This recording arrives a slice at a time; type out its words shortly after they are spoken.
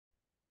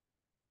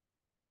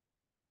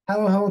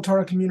Hello,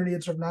 Torah community.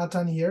 It's Rav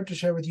Natan here to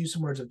share with you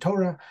some words of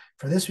Torah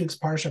for this week's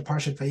Parsha,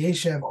 Parshat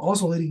Vayeshev,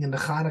 also leading into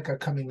Hanukkah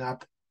coming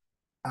up,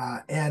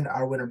 and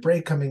our winter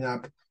break coming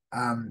up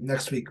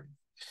next week.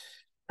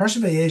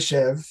 Parshat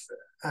Vayeshev,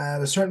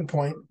 at a certain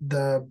point,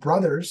 the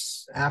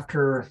brothers,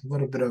 after a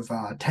little bit of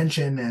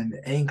tension and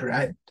anger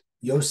at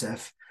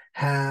Yosef,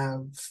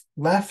 have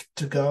left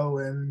to go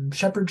and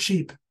shepherd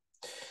sheep.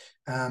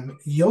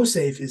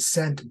 Yosef is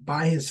sent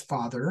by his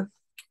father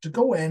to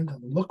go and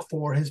look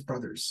for his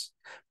brothers.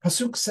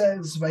 Pasuk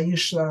says,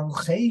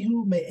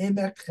 "Vayishlalchehu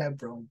me'emek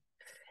Hebron,"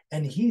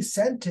 and he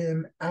sent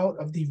him out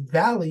of the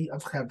valley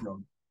of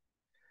Hebron.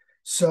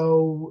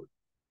 So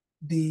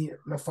the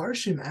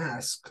Mefarshim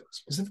ask,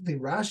 specifically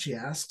Rashi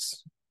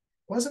asks,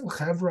 wasn't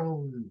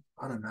Hebron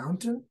on a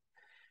mountain?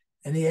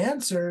 And he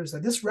answers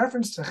that this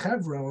reference to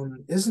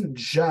Hebron isn't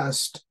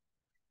just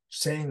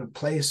saying a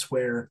place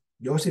where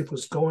Yosef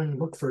was going to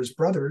look for his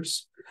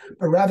brothers,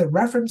 but rather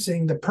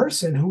referencing the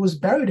person who was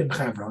buried in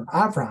Hebron,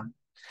 Avram,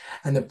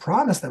 and the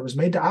promise that was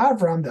made to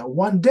Avram that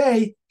one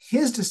day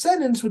his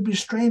descendants would be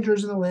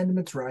strangers in the land of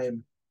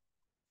Mitzrayim.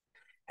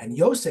 And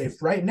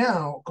Yosef, right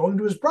now, going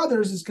to his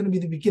brothers is going to be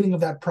the beginning of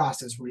that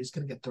process where he's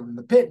going to get thrown in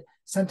the pit,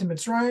 sent to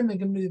Mitzrayim, and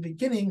going to be the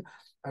beginning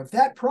of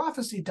that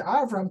prophecy to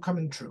Avram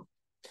coming true.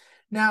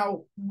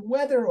 Now,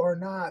 whether or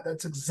not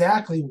that's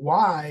exactly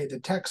why the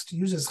text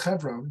uses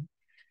Hebron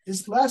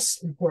is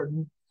less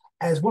important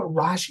as what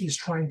Rashi is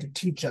trying to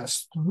teach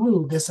us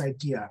through this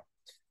idea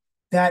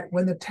that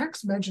when the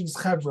text mentions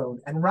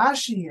Hebron, and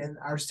Rashi and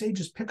our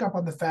sages pick up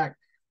on the fact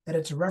that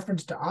it's a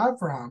reference to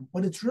Avraham,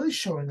 what it's really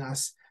showing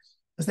us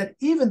is that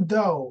even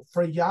though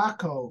for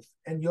Yaakov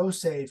and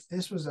Yosef,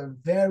 this was a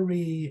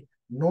very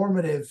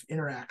normative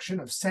interaction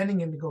of sending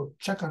him to go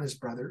check on his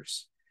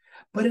brothers,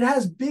 but it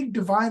has big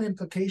divine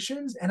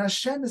implications, and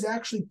Hashem is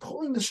actually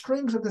pulling the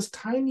strings of this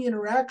tiny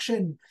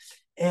interaction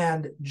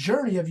and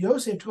journey of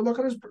Yosef to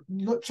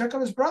go check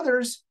on his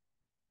brothers,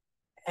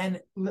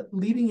 and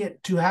leading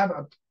it to have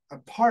a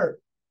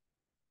part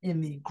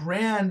in the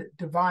grand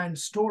divine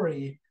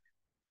story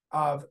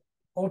of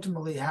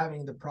ultimately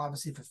having the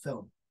prophecy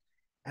fulfilled.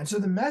 And so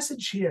the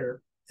message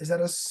here is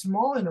that a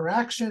small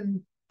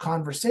interaction,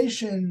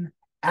 conversation,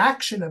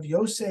 action of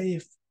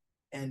Yosef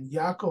and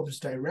Yaakov's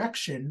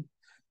direction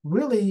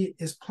really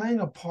is playing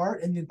a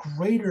part in the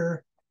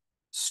greater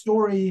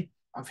story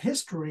of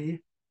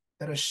history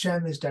that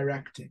Hashem is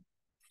directing.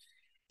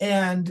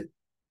 And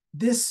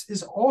this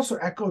is also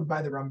echoed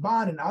by the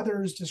Ramban and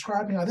others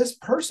describing how this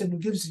person who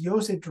gives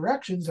Yosef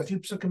directions a few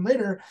psukim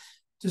later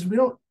says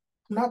we're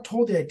not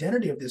told the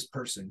identity of this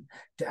person,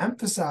 to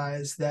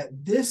emphasize that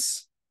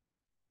this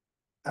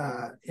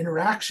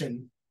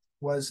interaction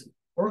was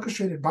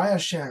orchestrated by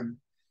Hashem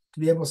to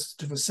be able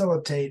to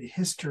facilitate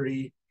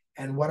history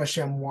and what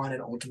Hashem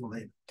wanted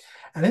ultimately.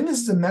 I think this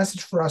is a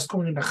message for us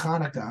going into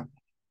Hanukkah,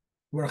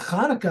 where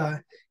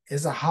Hanukkah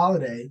is a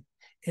holiday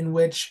in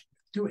which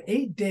through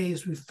 8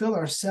 days we fill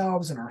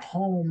ourselves and our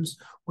homes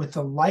with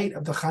the light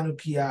of the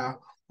Chanukiah,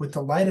 with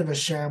the light of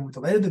Hashem, with the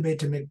light of the Beit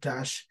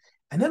HaMikdash,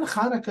 and then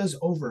Hanukkah is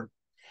over.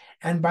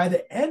 And by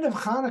the end of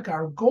Hanukkah,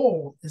 our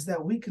goal is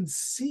that we can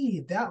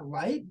see that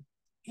light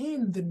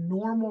in the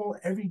normal,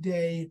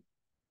 everyday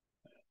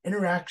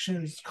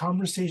interactions,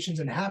 conversations,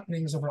 and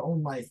happenings of our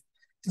own life,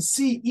 to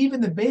see even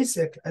the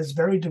basic as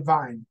very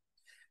divine.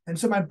 And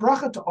so my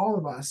bracha to all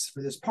of us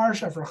for this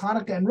Parsha, for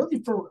Hanukkah, and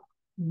really for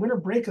winter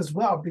break as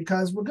well,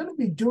 because we're going to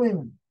be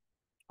doing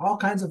all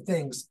kinds of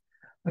things,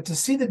 but to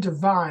see the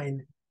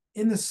divine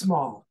in the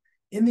small,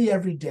 in the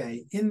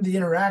everyday, in the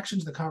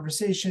interactions, the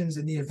conversations,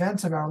 in the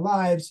events of our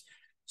lives,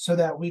 so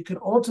that we could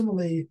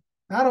ultimately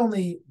not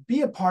only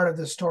be a part of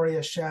the story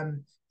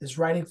Hashem is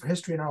writing for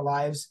history in our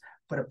lives,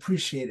 but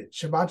appreciate it.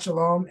 Shabbat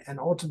Shalom, and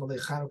ultimately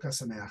Chanukah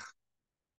Sameach.